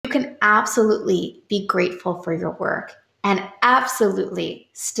can absolutely be grateful for your work and absolutely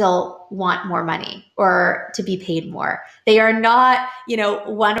still want more money or to be paid more. They are not,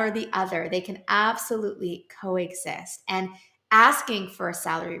 one or the other. They can absolutely coexist. And asking for a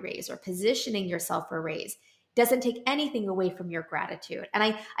salary raise or positioning yourself for a raise doesn't take anything away from your gratitude.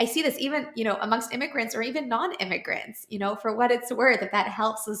 And I see this even, amongst immigrants or even non-immigrants, for what it's worth, if that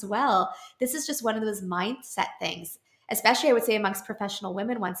helps as well. This is just one of those mindset things, especially I would say amongst professional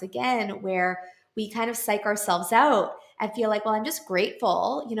women, once again, where we kind of psych ourselves out and feel like, well, I'm just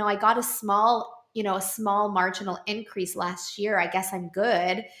grateful. I got a small marginal increase last year. I guess I'm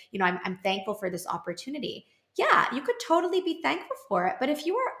good. I'm thankful for this opportunity. Yeah, you could totally be thankful for it. But if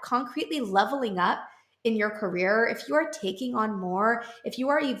you are concretely leveling up in your career, if you are taking on more, if you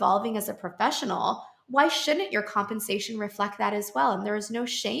are evolving as a professional, why shouldn't your compensation reflect that as well? And there is no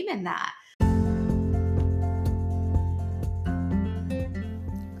shame in that.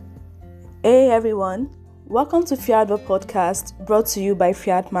 Hey everyone, welcome to Fiadva Podcast, brought to you by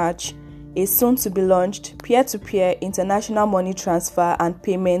Fiat Match, a soon-to-be launched peer-to-peer international money transfer and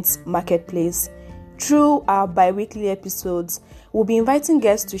payments marketplace. Through our bi-weekly episodes, we'll be inviting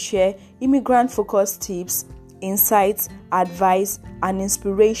guests to share immigrant-focused tips, insights, advice, and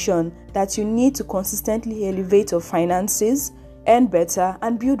inspiration that you need to consistently elevate your finances, earn better,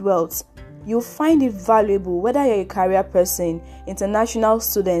 and build wealth. You'll find it valuable whether you're a career person, international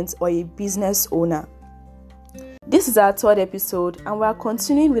student, or a business owner. This is our third episode, and we're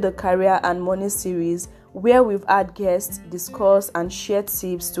continuing with the Career and Money series, where we've had guests discuss and share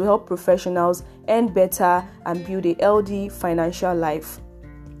tips to help professionals earn better and build a healthy financial life.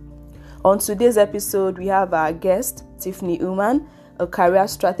 On today's episode, we have our guest, Tiffany Uman, a career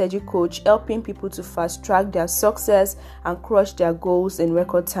strategy coach helping people to fast-track their success and crush their goals in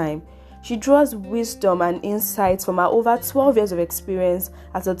record time. She draws wisdom and insights from her over 12 years of experience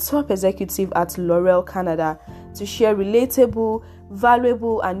as a top executive at L'Oreal Canada to share relatable,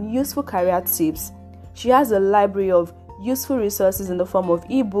 valuable, and useful career tips. She has a library of useful resources in the form of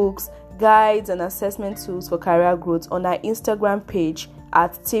ebooks, guides, and assessment tools for career growth on her Instagram page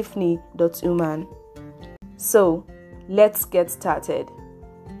at tiffany.uman. So, let's get started.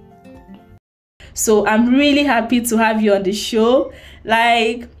 So, I'm really happy to have you on the show.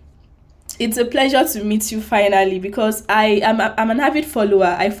 It's a pleasure to meet you finally, because I'm an avid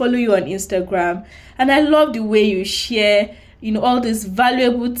follower. I follow you on Instagram, and I love the way you share, all these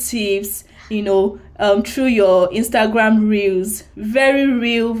valuable tips, through your Instagram reels. Very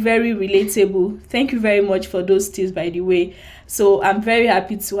real, very relatable. Thank you very much for those tips, by the way. So I'm very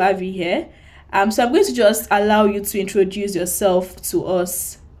happy to have you here. So I'm going to just allow you to introduce yourself to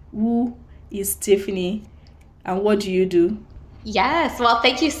us. Who is Tiffany, and what do you do? Yes. Well,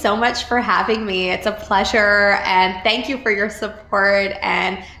 thank you so much for having me. It's a pleasure. And thank you for your support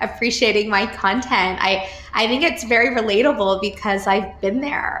and appreciating my content. I think it's very relatable because I've been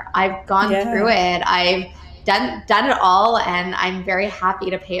there. I've gone through it. I've done it all. And I'm very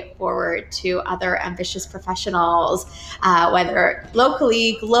happy to pay it forward to other ambitious professionals, whether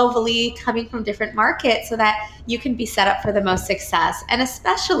locally, globally, coming from different markets, so that you can be set up for the most success. And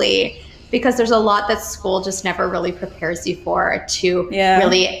especially because there's a lot that school just never really prepares you for to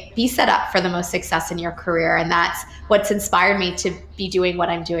really be set up for the most success in your career. And that's what's inspired me to be doing what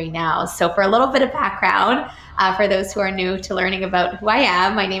I'm doing now. So for a little bit of background, for those who are new to learning about who I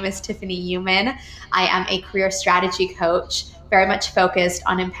am, my name is Tiffany Uman. I am a career strategy coach, very much focused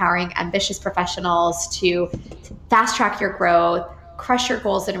on empowering ambitious professionals to fast track your growth, crush your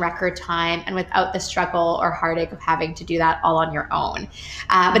goals in record time, and without the struggle or heartache of having to do that all on your own.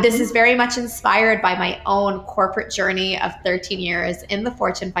 But this is very much inspired by my own corporate journey of 13 years in the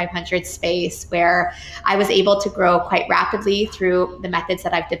Fortune 500 space, where I was able to grow quite rapidly through the methods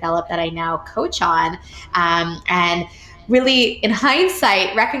that I've developed that I now coach on. And really, in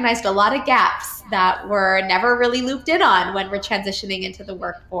hindsight, recognized a lot of gaps that were never really looped in on when we're transitioning into the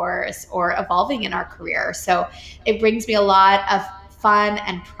workforce or evolving in our career. So it brings me a lot of fun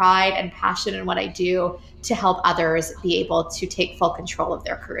and pride and passion in what I do to help others be able to take full control of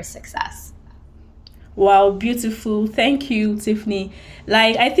their career success. Wow, beautiful. Thank you, Tiffany.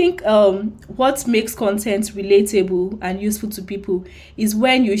 I think what makes content relatable and useful to people is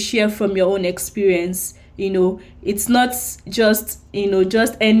when you share from your own experience. It's not just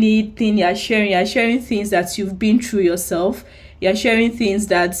anything you're sharing. You're sharing things that you've been through yourself. You're sharing things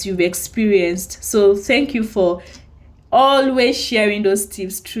that you've experienced. So thank you for always sharing those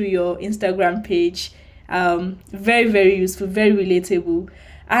tips through your Instagram page. Very, very useful, very relatable.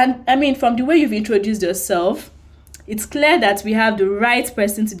 And I mean, from the way you've introduced yourself, it's clear that we have the right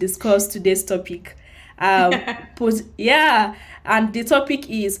person to discuss today's topic. and the topic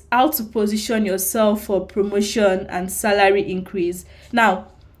is how to position yourself for promotion and salary increase. Now,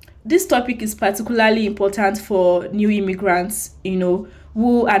 this topic is particularly important for new immigrants,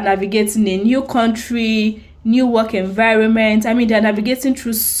 who are navigating a new country, new work environment. I mean, they're navigating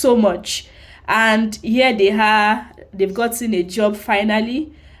through so much. And here they are, they've gotten a job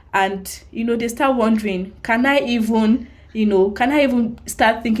finally. And, they start wondering, can I even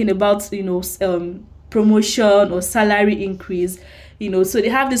start thinking about, promotion or salary increase? So they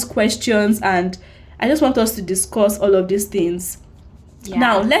have these questions, and I just want us to discuss all of these things. Yeah.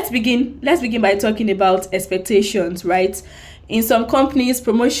 Now, let's begin by talking about expectations, right? In some companies,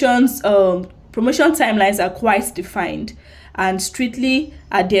 promotion timelines are quite defined and strictly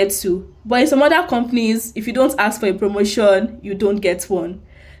adhered to. But in some other companies, if you don't ask for a promotion, you don't get one.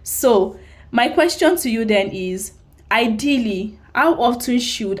 So, my question to you then is, ideally, how often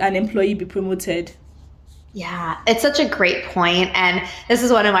should an employee be promoted? Yeah, it's such a great point. And this is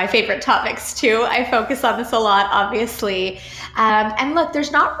one of my favorite topics too. I focus on this a lot, obviously. And look,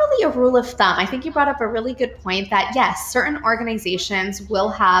 there's not really a rule of thumb. I think you brought up a really good point that yes, certain organizations will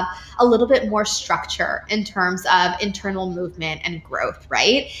have a little bit more structure in terms of internal movement and growth,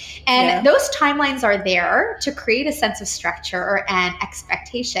 right? And those timelines are there to create a sense of structure and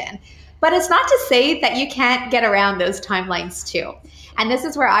expectation. But it's not to say that you can't get around those timelines too. And this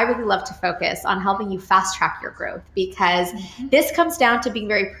is where I really love to focus on helping you fast track your growth, because this comes down to being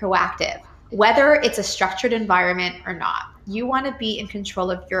very proactive, whether it's a structured environment or not. You want to be in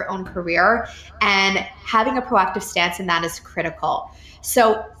control of your own career, and having a proactive stance in that is critical.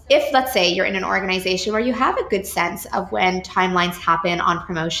 So if, let's say, you're in an organization where you have a good sense of when timelines happen on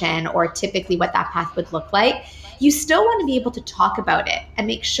promotion, or typically what that path would look like, you still want to be able to talk about it and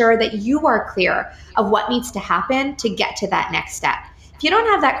make sure that you are clear of what needs to happen to get to that next step. If you don't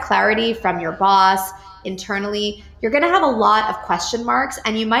have that clarity from your boss internally, you're going to have a lot of question marks,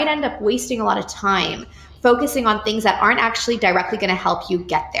 and you might end up wasting a lot of time focusing on things that aren't actually directly going to help you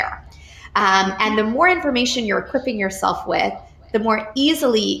get there. And the more information you're equipping yourself with, the more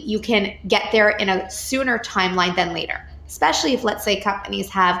easily you can get there in a sooner timeline than later. Especially if, let's say, companies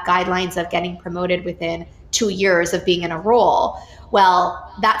have guidelines of getting promoted within 2 years of being in a role.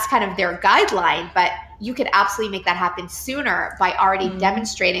 Well, that's kind of their guideline, but you could absolutely make that happen sooner by already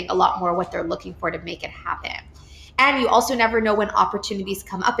demonstrating a lot more what they're looking for to make it happen. And you also never know when opportunities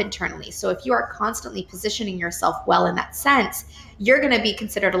come up internally. So if you are constantly positioning yourself well in that sense, you're going to be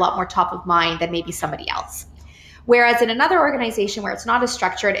considered a lot more top of mind than maybe somebody else. Whereas in another organization where it's not as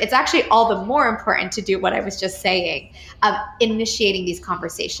structured, it's actually all the more important to do what I was just saying, of initiating these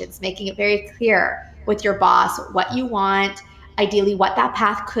conversations, making it very clear with your boss what you want, ideally what that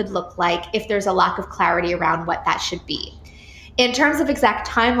path could look like if there's a lack of clarity around what that should be. In terms of exact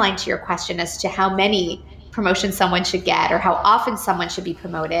timeline to your question as to how many promotions someone should get or how often someone should be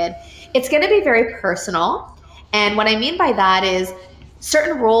promoted, it's going to be very personal. And what I mean by that is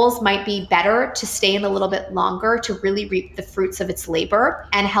certain roles might be better to stay in a little bit longer to really reap the fruits of its labor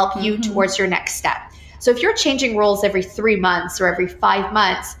and help you towards your next step. So if you're changing roles every 3 months or every 5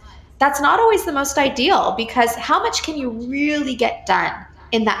 months, that's not always the most ideal, because how much can you really get done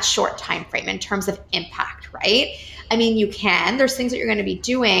in that short time frame in terms of impact, right? I mean, you can, there's things that you're going to be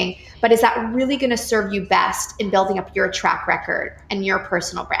doing, but is that really going to serve you best in building up your track record and your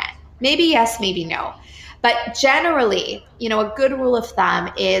personal brand? Maybe yes, maybe no. But generally, a good rule of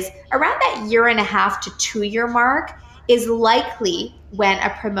thumb is around that 1.5 to 2 year mark is likely when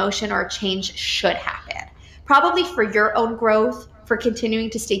a promotion or a change should happen. Probably for your own growth, for continuing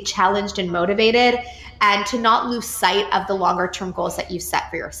to stay challenged and motivated, and to not lose sight of the longer term goals that you've set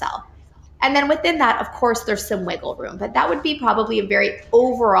for yourself. And then within that, of course, there's some wiggle room, but that would be probably a very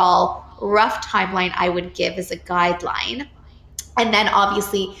overall rough timeline I would give as a guideline. And then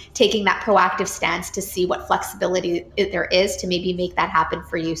obviously taking that proactive stance to see what flexibility there is to maybe make that happen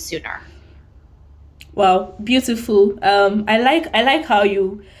for you sooner. Wow, beautiful. I like how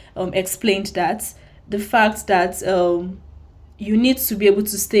you explained that. The fact that you need to be able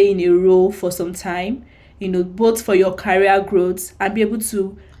to stay in a role for some time, both for your career growth and be able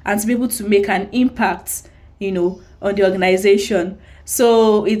to make an impact, on the organization.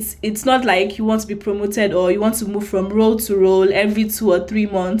 So it's not like you want to be promoted or you want to move from role to role every 2 or 3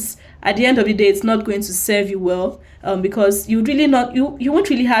 months. At the end of the day, it's not going to serve you well, because you won't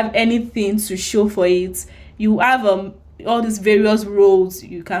really have anything to show for it. You have all these various roles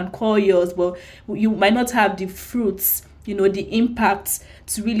you can call yours, but you might not have the fruits, the impacts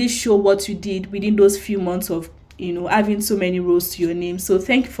to really show what you did within those few months of having so many roles to your name. So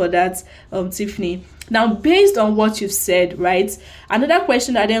thank you for that, Tiffany. Now, based on what you've said, right, another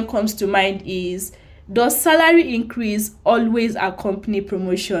question that then comes to mind is, does salary increase always accompany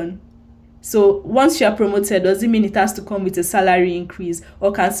promotion? So once you are promoted, does it mean it has to come with a salary increase,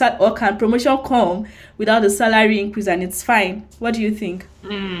 or can promotion come without a salary increase and it's fine? What do you think?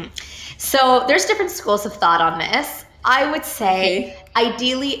 Mm. So there's different schools of thought on this. I would say Okay.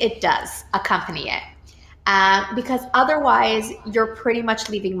 ideally it does accompany it, because otherwise you're pretty much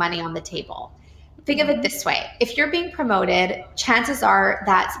leaving money on the table. Think of it this way: if you're being promoted, chances are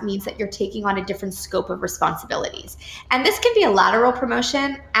that means that you're taking on a different scope of responsibilities. And this can be a lateral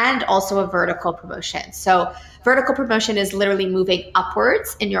promotion and also a vertical promotion. So, vertical promotion is literally moving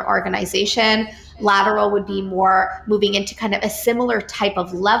upwards in your organization. Lateral would be more moving into kind of a similar type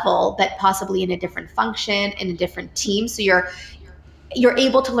of level, but possibly in a different function, in a different team. So, you're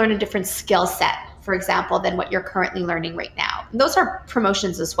able to learn a different skill set, for example, than what you're currently learning right now. And those are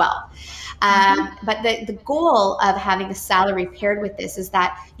promotions as well. But the goal of having a salary paired with this is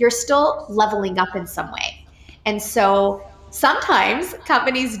that you're still leveling up in some way. And so sometimes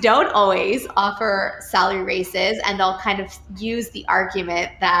companies don't always offer salary raises, and they'll kind of use the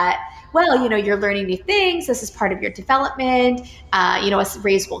argument that, well, you're learning new things. This is part of your development. A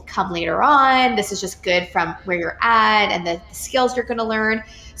raise will come later on. This is just good from where you're at and the skills you're going to learn.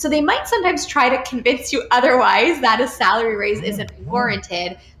 So they might sometimes try to convince you otherwise, that a salary raise isn't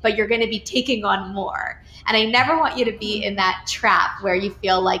warranted, but you're going to be taking on more. And I never want you to be in that trap where you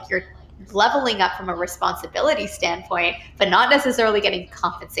feel like you're leveling up from a responsibility standpoint, but not necessarily getting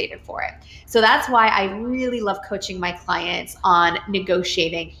compensated for it. So that's why I really love coaching my clients on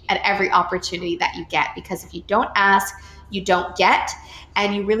negotiating at every opportunity that you get, because if you don't ask, you don't get.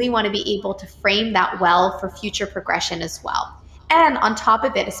 And you really want to be able to frame that well for future progression as well. And on top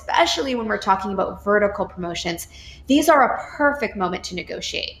of it, especially when we're talking about vertical promotions, these are a perfect moment to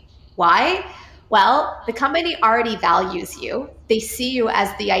negotiate. Why? Well, the company already values you. They see you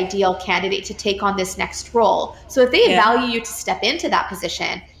as the ideal candidate to take on this next role. So if they Yeah. value you to step into that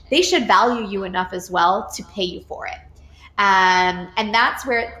position, they should value you enough as well to pay you for it. And that's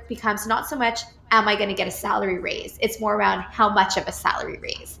where it becomes not so much, am I going to get a salary raise? It's more around how much of a salary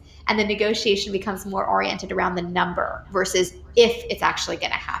raise. And the negotiation becomes more oriented around the number versus if it's actually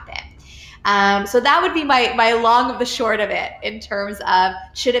going to happen. So that would be my long of the short of it in terms of,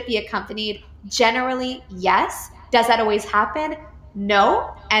 should it be accompanied? Generally, yes. Does that always happen?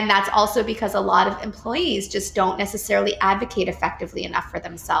 No. And that's also because a lot of employees just don't necessarily advocate effectively enough for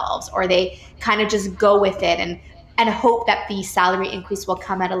themselves, or they kind of just go with it and hope that the salary increase will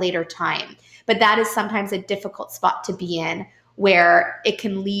come at a later time. But that is sometimes a difficult spot to be in, where it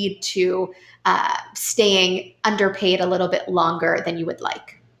can lead to staying underpaid a little bit longer than you would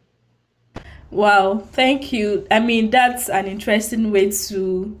like. Wow, thank you. I mean, that's an interesting way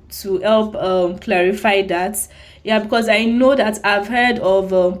to help clarify that. Yeah, because I know that I've heard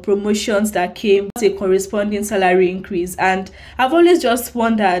of promotions that came with a corresponding salary increase, and I've always just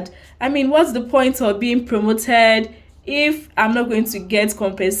wondered. I mean, what's the point of being promoted if I'm not going to get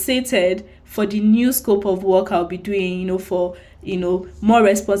compensated for the new scope of work I'll be doing? For more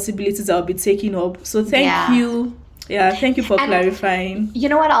responsibilities I'll be taking up. So thank Yeah. you. Yeah, thank you for And clarifying. you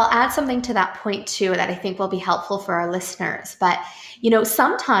know what? I'll add something to that point too that I think will be helpful for our listeners. But,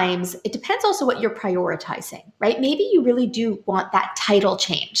 sometimes it depends also what you're prioritizing, right? Maybe you really do want that title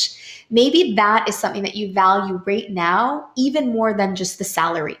change. Maybe that is something that you value right now, even more than just the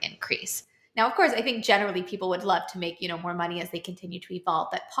salary increase. Now, of course, I think generally people would love to make, more money as they continue to evolve,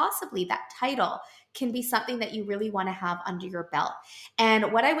 but possibly that title can be something that you really want to have under your belt.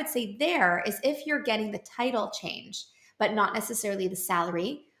 And what I would say there is, if you're getting the title change, but not necessarily the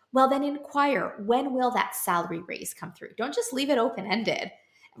salary, well, then inquire, when will that salary raise come through? Don't just leave it open ended,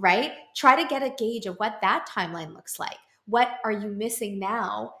 right? Try to get a gauge of what that timeline looks like. What are you missing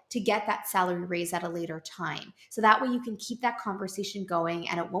now to get that salary raise at a later time? So that way you can keep that conversation going,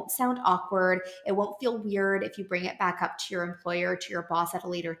 and it won't sound awkward. It won't feel weird if you bring it back up to your employer, to your boss at a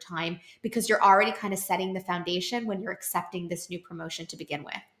later time, because you're already kind of setting the foundation when you're accepting this new promotion to begin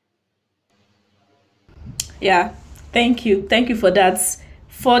with. Yeah, thank you. Thank you for that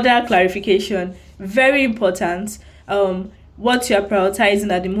further clarification. Very important. What you are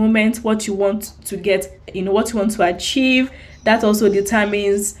prioritizing at the moment, what you want to get, what you want to achieve, that also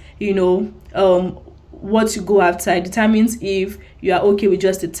determines, what you go after. It determines if you are okay with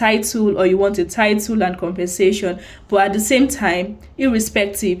just a title, or you want a title and compensation. But at the same time,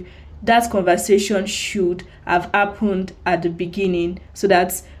 irrespective, that conversation should have happened at the beginning, so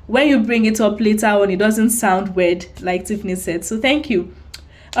that when you bring it up later on, it doesn't sound weird, like Tiffany said. So thank you.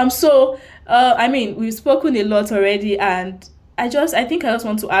 I mean, we've spoken a lot already, and I think I just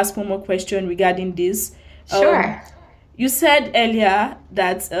want to ask one more question regarding this. Um, Sure. you said earlier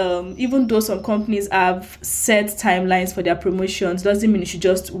that even though some companies have set timelines for their promotions, doesn't mean you should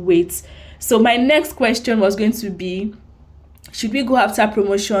just wait. So my next question was going to be, should we go after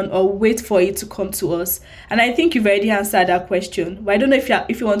promotion or wait for it to come to us? And I think you've already answered that question. But I don't know if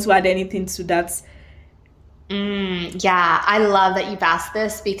you want to add anything to that. Yeah, I love that you've asked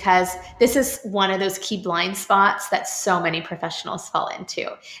this because this is one of those key blind spots that so many professionals fall into.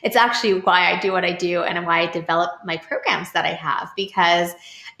 It's actually why I do what I do and why I develop my programs that I have, because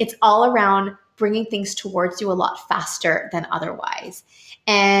it's all around bringing things towards you a lot faster than otherwise.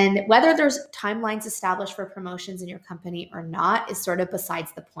 And whether there's timelines established for promotions in your company or not is sort of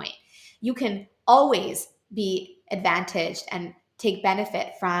besides the point. You can always be advantaged and take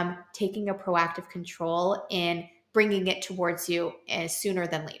benefit from taking a proactive control in bringing it towards you sooner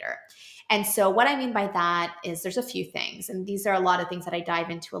than later. And so, what I mean by that is there's a few things, and these are a lot of things that I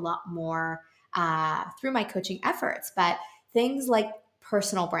dive into a lot more through my coaching efforts, but things like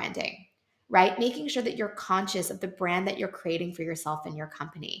personal branding, right? Making sure that you're conscious of the brand that you're creating for yourself and your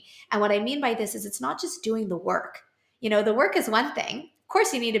company. And what I mean by this is it's not just doing the work. The work is one thing. Of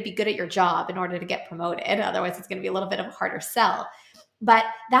course, you need to be good at your job in order to get promoted. Otherwise, it's going to be a little bit of a harder sell. But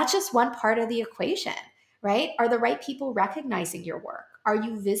that's just one part of the equation, right? Are the right people recognizing your work? Are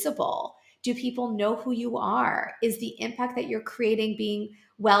you visible? Do people know who you are? Is the impact that you're creating being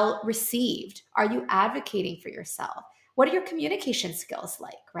well received? Are you advocating for yourself? What are your communication skills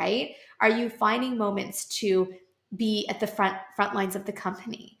like, right? Are you finding moments to be at the front lines of the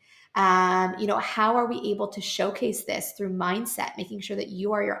company? How are we able to showcase this through mindset, making sure that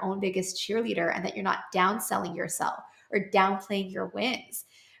you are your own biggest cheerleader and that you're not downselling yourself or downplaying your wins,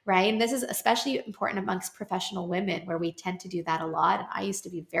 right? And this is especially important amongst professional women where we tend to do that a lot. And I used to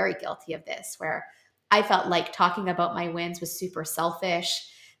be very guilty of this, where I felt like talking about my wins was super selfish.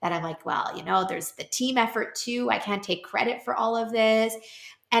 That I'm like, well, there's the team effort too. I can't take credit for all of this.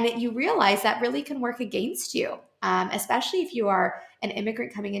 And you realize that really can work against you, especially if you are an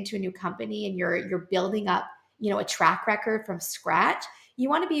immigrant coming into a new company and you're building up, a track record from scratch. You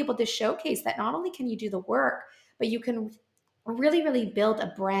want to be able to showcase that not only can you do the work, but you can really, really build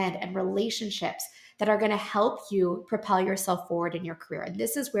a brand and relationships that are going to help you propel yourself forward in your career. And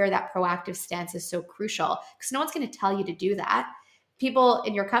this is where that proactive stance is so crucial, because no one's going to tell you to do that. People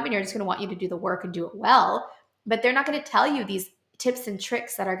in your company are just going to want you to do the work and do it well, but they're not going to tell you these tips and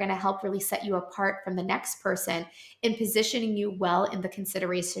tricks that are going to help really set you apart from the next person in positioning you well in the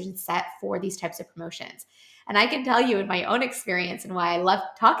consideration set for these types of promotions. And I can tell you in my own experience, and why I love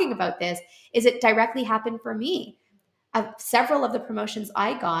talking about this, is it directly happened for me. Several of the promotions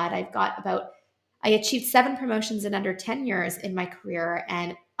I achieved 7 promotions in under 10 years in my career.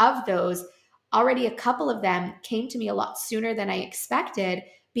 And of those, already a couple of them came to me a lot sooner than I expected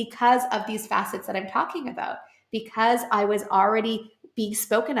because of these facets that I'm talking about, because I was already being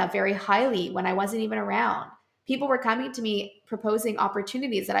spoken of very highly when I wasn't even around. People were coming to me proposing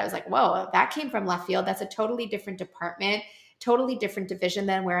opportunities that I was like, whoa, that came from left field. That's a totally different department, totally different division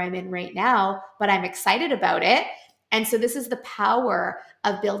than where I'm in right now, but I'm excited about it. And so this is the power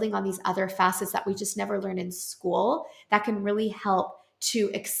of building on these other facets that we just never learn in school that can really help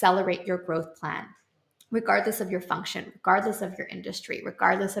to accelerate your growth plan, regardless of your function, regardless of your industry,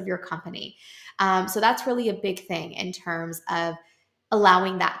 regardless of your company. So that's really a big thing in terms of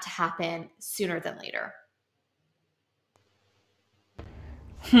allowing that to happen sooner than later.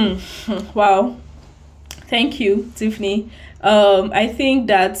 Wow. Thank you, Tiffany. I think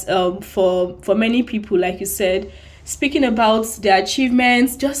that for many people, like you said, speaking about their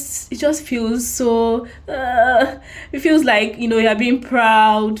achievements, it just feels so. It feels like you're being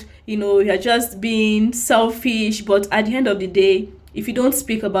proud. You're just being selfish. But at the end of the day, if you don't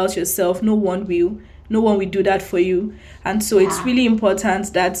speak about yourself, no one will. No one will do that for you. And so it's Yeah. really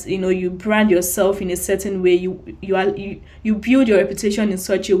important that you brand yourself in a certain way. You build your reputation in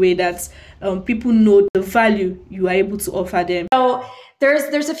such a way that people know the value you are able to offer them. So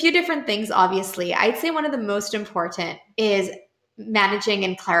there's a few different things, obviously. I'd say one of the most important is managing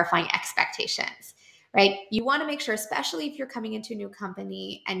and clarifying expectations, right? You want to make sure, especially if you're coming into a new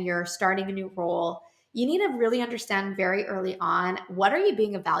company and you're starting a new role, you need to really understand very early on, what are you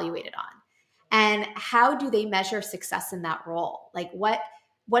being evaluated on? And how do they measure success in that role? Like what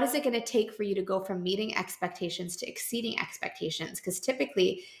is it going to take for you to go from meeting expectations to exceeding expectations? Because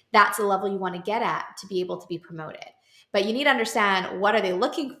typically that's the level you want to get at to be able to be promoted. But you need to understand, what are they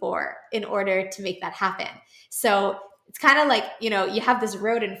looking for in order to make that happen. So it's kind of like, you have this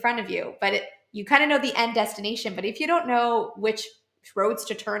road in front of you, but you kind of know the end destination. But if you don't know which roads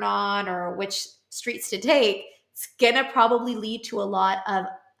to turn on or which streets to take, it's going to probably lead to a lot of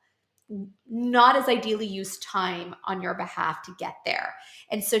not as ideally used time on your behalf to get there.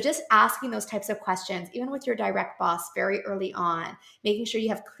 And so just asking those types of questions, even with your direct boss very early on, making sure you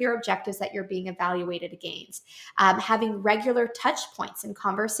have clear objectives that you're being evaluated against, having regular touch points in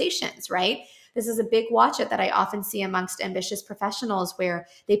conversations, right? This is a big watch it that I often see amongst ambitious professionals where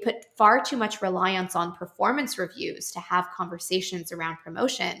they put far too much reliance on performance reviews to have conversations around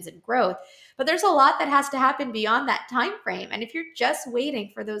promotions and growth. But there's a lot that has to happen beyond that time frame. And if you're just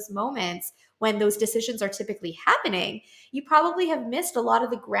waiting for those moments when those decisions are typically happening, you probably have missed a lot of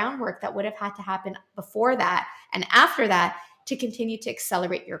the groundwork that would have had to happen before that and after that to continue to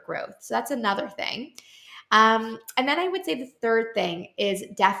accelerate your growth. So that's another thing. And then I would say the third thing is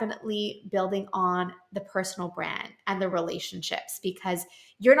definitely building on the personal brand and the relationships, because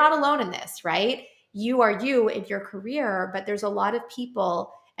you're not alone in this, right? You are you in your career, but there's a lot of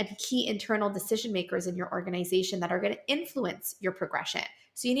people and key internal decision makers in your organization that are going to influence your progression.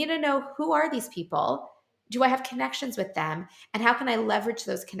 So you need to know, who are these people? Do I have connections with them? And how can I leverage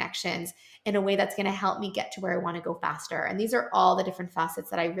those connections in a way that's going to help me get to where I want to go faster? And these are all the different facets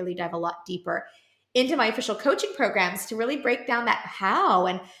that I really dive a lot deeper into my official coaching programs to really break down that how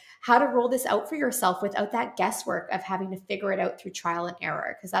and how to roll this out for yourself without that guesswork of having to figure it out through trial and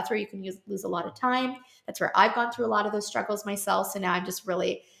error, because that's where you can lose a lot of time. That's where I've gone through a lot of those struggles myself. So now I'm just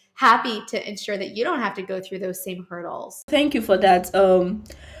really happy to ensure that you don't have to go through those same hurdles. Thank you for that.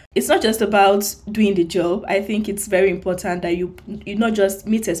 It's not just about doing the job. I think it's very important that you not just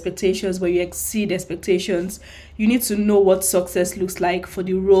meet expectations, but you exceed expectations. You need to know what success looks like for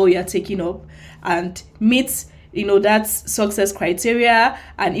the role you're taking up and meet that success criteria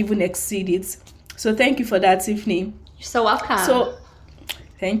and even exceed it. So thank you for that, Tiffany. You're so welcome. So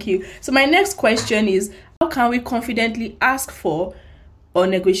thank you. So my next question is, how can we confidently ask for or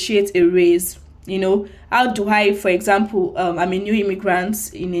negotiate a raise? How do I, for example, I'm a new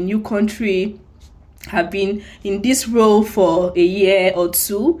immigrant in a new country, have been in this role for a year or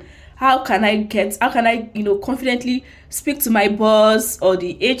two. How can I confidently speak to my boss or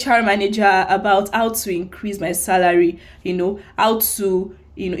the HR manager about how to increase my salary, how to,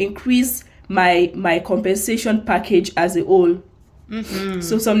 increase my compensation package as a whole? Mm-hmm.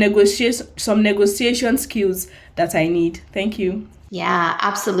 So some negotiation skills that I need. Thank you. Yeah,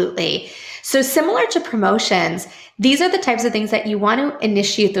 absolutely. So similar to promotions, these are the types of things that you want to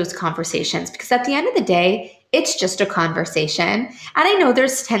initiate those conversations, because at the end of the day, it's just a conversation. And I know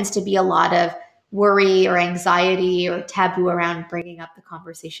tends to be a lot of worry or anxiety or taboo around bringing up the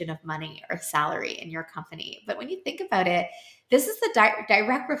conversation of money or salary in your company. But when you think about it, this is the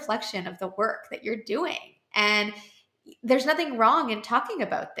direct reflection of the work that you're doing. And there's nothing wrong in talking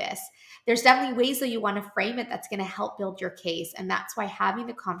about this. There's definitely ways that you want to frame it that's going to help build your case. And that's why having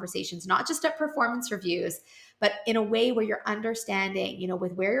the conversations, not just at performance reviews, but in a way where you're understanding,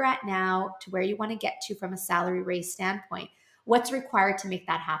 with where you're at now to where you want to get to from a salary raise standpoint, what's required to make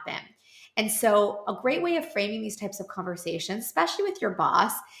that happen. And so a great way of framing these types of conversations, especially with your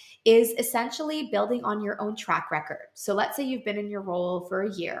boss, is essentially building on your own track record. So let's say you've been in your role for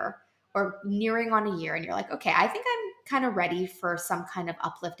a year or nearing on a year, and you're like, okay, I think I'm kind of ready for some kind of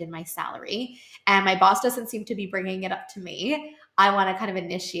uplift in my salary, and my boss doesn't seem to be bringing it up to me. I want to kind of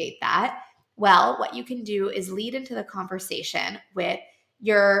initiate that. Well, what you can do is lead into the conversation with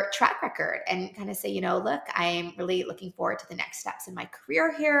your track record and kind of say, look, I'm really looking forward to the next steps in my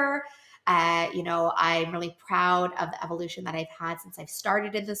career here. I'm really proud of the evolution that I've had since I've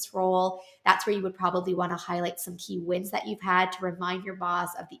started in this role. That's where you would probably want to highlight some key wins that you've had to remind your boss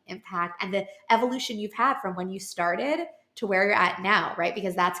of the impact and the evolution you've had from when you started to where you're at now, right?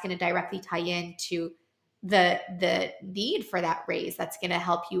 Because that's going to directly tie into the need for that raise that's going to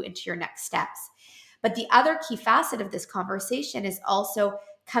help you into your next steps. But the other key facet of this conversation is also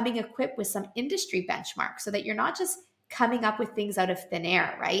coming equipped with some industry benchmarks so that you're not just coming up with things out of thin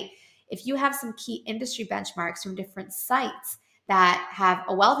air, right? If you have some key industry benchmarks from different sites that have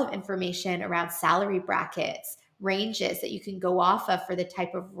a wealth of information around salary brackets, ranges that you can go off of for the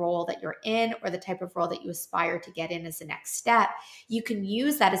type of role that you're in or the type of role that you aspire to get in as the next step, you can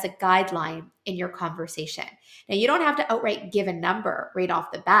use that as a guideline in your conversation. Now, you don't have to outright give a number right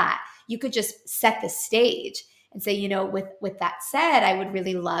off the bat. You could just set the stage and say, with that said, I would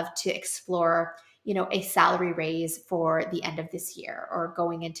really love to explore a salary raise for the end of this year or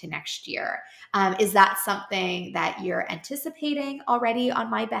going into next year. Is that something that you're anticipating already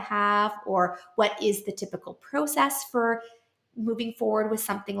on my behalf? Or what is the typical process for moving forward with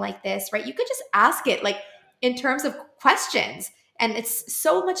something like this, right? You could just ask it like in terms of questions. And it's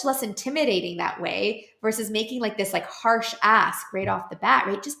so much less intimidating that way versus making like this like harsh ask right off the bat,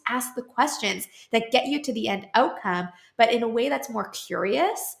 right? Just ask the questions that get you to the end outcome, but in a way that's more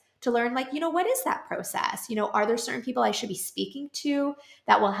curious, to learn, like, what is that process? Are there certain people I should be speaking to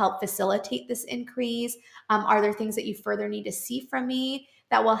that will help facilitate this increase? Are there things that you further need to see from me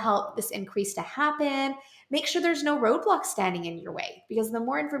that will help this increase to happen? Make sure there's no roadblock standing in your way, because the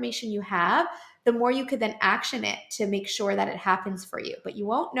more information you have, the more you could then action it to make sure that it happens for you. But you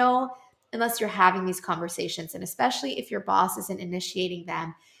won't know unless you're having these conversations. And especially if your boss isn't initiating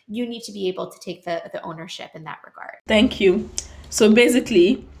them, you need to be able to take the ownership in that regard. Thank you. So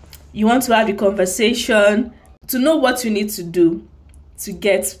basically, you want to have a conversation to know what you need to do to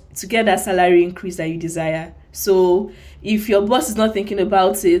get that salary increase that you desire. So if your boss is not thinking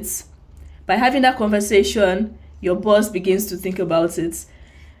about it, by having that conversation, your boss begins to think about it.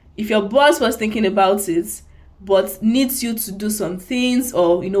 If your boss was thinking about it but needs you to do some things,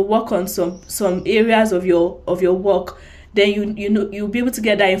 or work on some areas of your work, then you'll be able to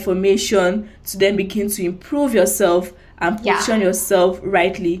get that information to then begin to improve yourself and position yourself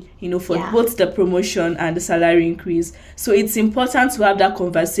rightly, for both the promotion and the salary increase. So it's important to have that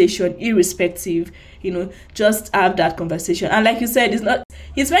conversation irrespective, just have that conversation. And like you said,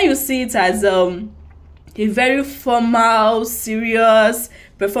 it's when you see it as a very formal, serious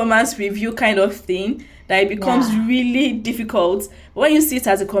performance review kind of thing that it becomes really difficult. But when you see it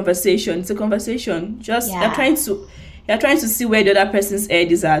as a conversation, it's a conversation. Just you're trying to see where the other person's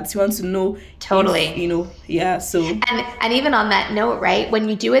head is at. You want to know totally if, so and even on that note, right, when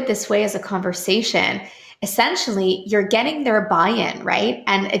you do it this way as a conversation, essentially you're getting their buy-in, right?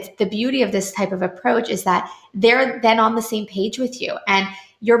 And it's the beauty of this type of approach is that they're then on the same page with you, and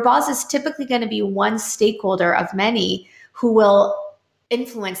your boss is typically going to be one stakeholder of many who will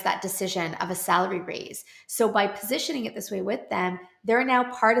influence that decision of a salary raise. So by positioning it this way with them, they're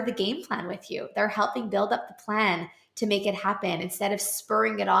now part of the game plan with you. They're helping build up the plan to make it happen instead of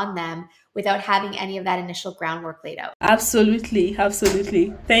spurring it on them without having any of that initial groundwork laid out. Absolutely.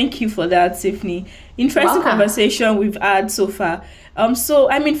 Thank you for that, Tiffany. Interesting conversation we've had so far. So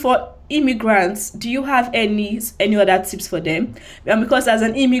I mean, for immigrants, do you have any other tips for them? Because as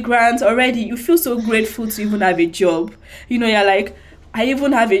an immigrant already, you feel so grateful to even have a job. You're like, I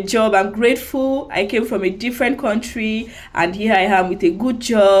even have a job. I'm grateful. I came from a different country and here I am with a good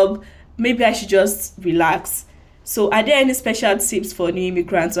job. Maybe I should just relax. So are there any special tips for new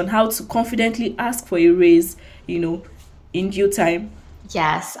immigrants on how to confidently ask for a raise, in due time?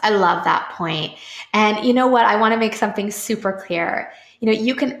 Yes, I love that point. And you know what? I want to make something super clear.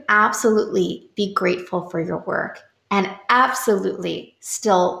 You can absolutely be grateful for your work and absolutely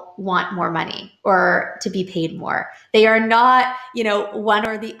still want more money or to be paid more. They are not, one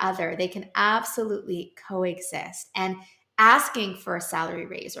or the other. They can absolutely coexist. And asking for a salary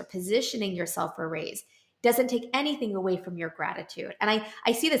raise or positioning yourself for a raise doesn't take anything away from your gratitude. And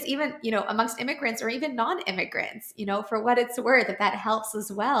I see this even, amongst immigrants or even non-immigrants, for what it's worth, if that helps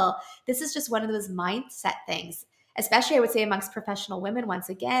as well. This is just one of those mindset things, especially I would say amongst professional women, once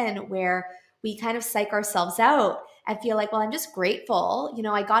again, where we kind of psych ourselves out and feel like, well, I'm just grateful.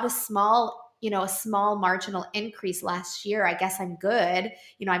 I got a small marginal increase last year. I guess I'm good.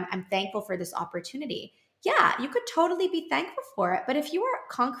 I'm thankful for this opportunity. Yeah, you could totally be thankful for it. But if you are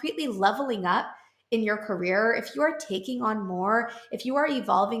concretely leveling up in your career, if you are taking on more, if you are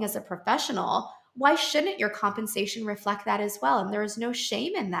evolving as a professional, why shouldn't your compensation reflect that as well? And there is no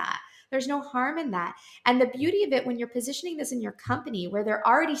shame in that. There's no harm in that. And the beauty of it, when you're positioning this in your company where they're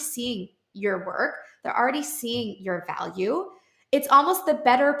already seeing your work, they're already seeing your value, it's almost the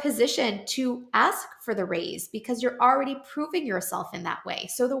better position to ask for the raise because you're already proving yourself in that way.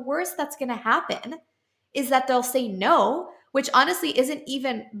 So the worst that's going to happen is that they'll say no, which honestly isn't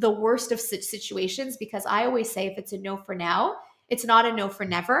even the worst of situations, because I always say if it's a no for now, it's not a no for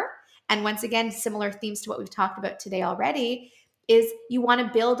never. And once again, similar themes to what we've talked about today already, is you want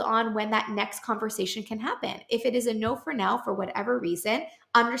to build on when that next conversation can happen. If it is a no for now for whatever reason,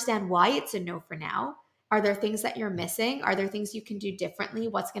 understand why it's a no for now. Are there things that you're missing? Are there things you can do differently?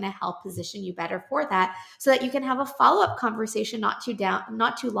 What's going to help position you better for that so that you can have a follow-up conversation not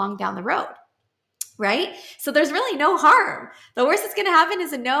too long down the road? Right? So there's really no harm. The worst that's going to happen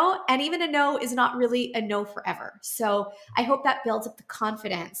is a no, and even a no is not really a no forever. So I hope that builds up the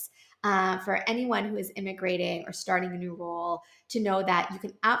confidence for anyone who is immigrating or starting a new role to know that you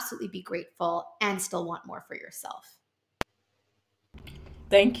can absolutely be grateful and still want more for yourself.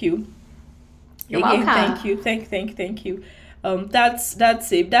 Thank you. You're welcome. Thank you. Thank you. That's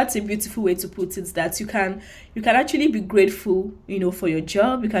a beautiful way to put it, that you can actually be grateful, for your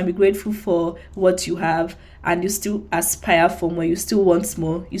job. You can be grateful for what you have, and you still aspire for more. You still want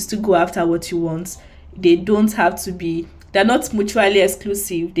more. You still go after what you want. They don't have to be they're not mutually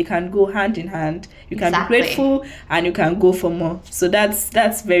exclusive. They can go hand in hand. You can Exactly. be grateful and you can go for more. So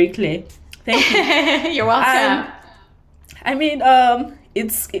that's very clear. Thank you. You're welcome.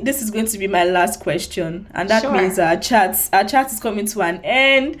 This is going to be my last question, and that Sure. means our chat is coming to an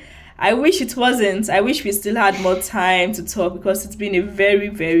end. I wish it wasn't. I wish we still had more time to talk, because it's been a very,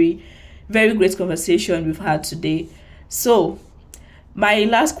 very, very great conversation we've had today. So, my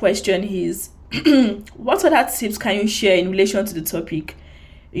last question is, what other tips can you share in relation to the topic?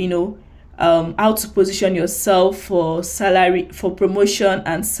 How to position yourself for promotion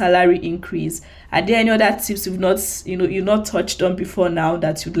and salary increase. Are there any other tips you've not touched on before now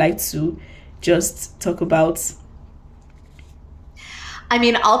that you'd like to just talk about?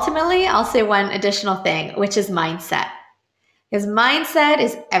 Ultimately, I'll say one additional thing, which is mindset. Because mindset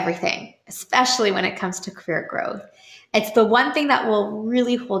is everything, especially when it comes to career growth. It's the one thing that will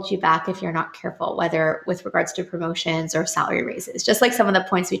really hold you back if you're not careful, whether with regards to promotions or salary raises. Just like some of the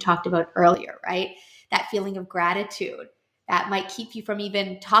points we talked about earlier, right? That feeling of gratitude that might keep you from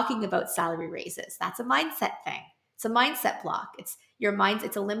even talking about salary raises. That's a mindset thing. It's a mindset block. It's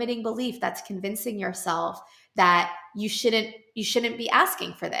a limiting belief that's convincing yourself that you shouldn't be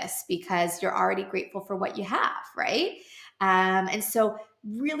asking for this because you're already grateful for what you have, right? And so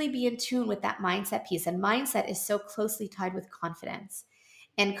really be in tune with that mindset piece. And mindset is so closely tied with confidence.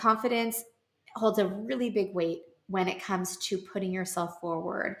 And confidence holds a really big weight when it comes to putting yourself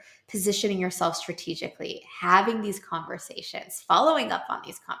forward, positioning yourself strategically, having these conversations, following up on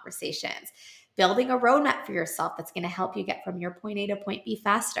these conversations, building a roadmap for yourself that's going to help you get from your point A to point B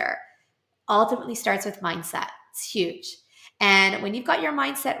faster. Ultimately starts with mindset. It's huge. And when you've got your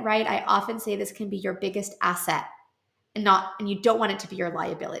mindset right, I often say this can be your biggest asset. And you don't want it to be your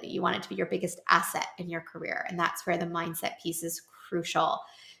liability. You want it to be your biggest asset in your career. And that's where the mindset piece is crucial.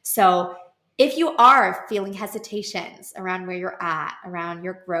 So if you are feeling hesitations around where you're at, around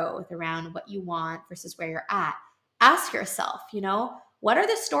your growth, around what you want versus where you're at, ask yourself, what are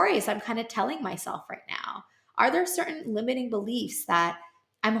the stories I'm kind of telling myself right now? Are there certain limiting beliefs that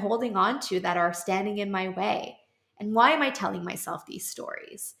I'm holding on to that are standing in my way? And why am I telling myself these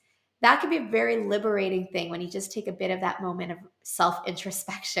stories? That could be a very liberating thing when you just take a bit of that moment of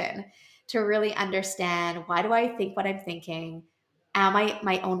self-introspection to really understand, why do I think what I'm thinking? Am I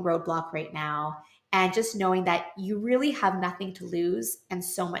my own roadblock right now? And just knowing that you really have nothing to lose and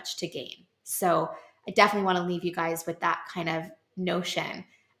so much to gain. So I definitely want to leave you guys with that kind of notion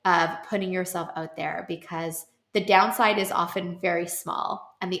of putting yourself out there, because the downside is often very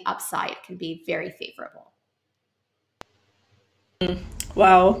small and the upside can be very favorable.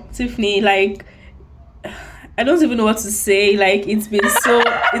 Wow, Tiffany, I don't even know what to say. It's been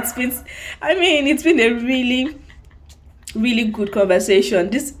a really, really good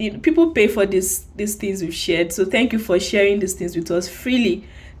conversation. People pay for these things we've shared. So thank you for sharing these things with us freely.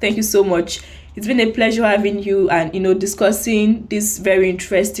 Thank you so much. It's been a pleasure having you and discussing this very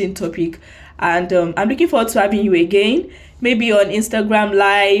interesting topic. And I'm looking forward to having you again, maybe on Instagram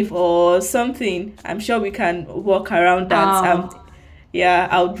Live or something. I'm sure we can work around that. Yeah,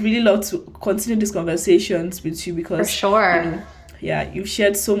 I would really love to continue these conversations with you, because for sure, you've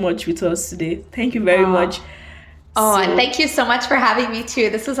shared so much with us today. Thank you very much. And thank you so much for having me too.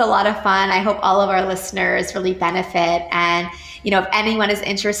 This was a lot of fun. I hope all of our listeners really benefit. And, if anyone is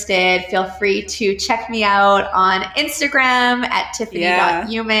interested, feel free to check me out on Instagram at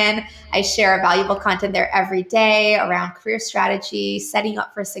Tiffany.Uman. I share valuable content there every day around career strategy, setting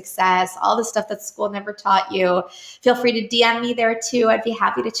up for success, all the stuff that school never taught you. Feel free to DM me there too. I'd be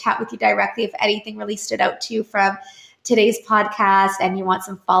happy to chat with you directly if anything really stood out to you from today's podcast and you want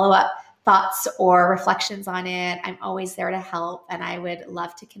some follow-up thoughts or reflections on it. I'm always there to help, and I would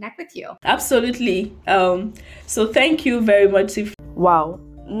love to connect with you. Absolutely. So thank you very much, Tiffany. Wow,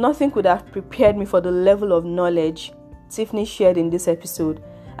 nothing could have prepared me for the level of knowledge Tiffany shared in this episode,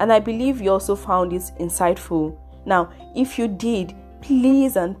 and I believe you also found it insightful. Now, if you did,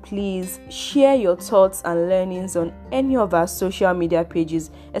 please share your thoughts and learnings on any of our social media pages,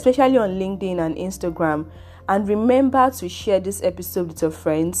 especially on LinkedIn and Instagram. And remember to share this episode with your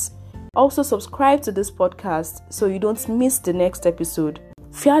friends. Also, subscribe to this podcast so you don't miss the next episode.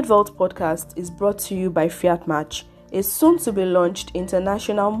 Fiat Vault Podcast is brought to you by Fiat Match, a soon-to-be launched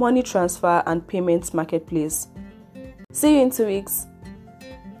international money transfer and payments marketplace. See you in 2 weeks.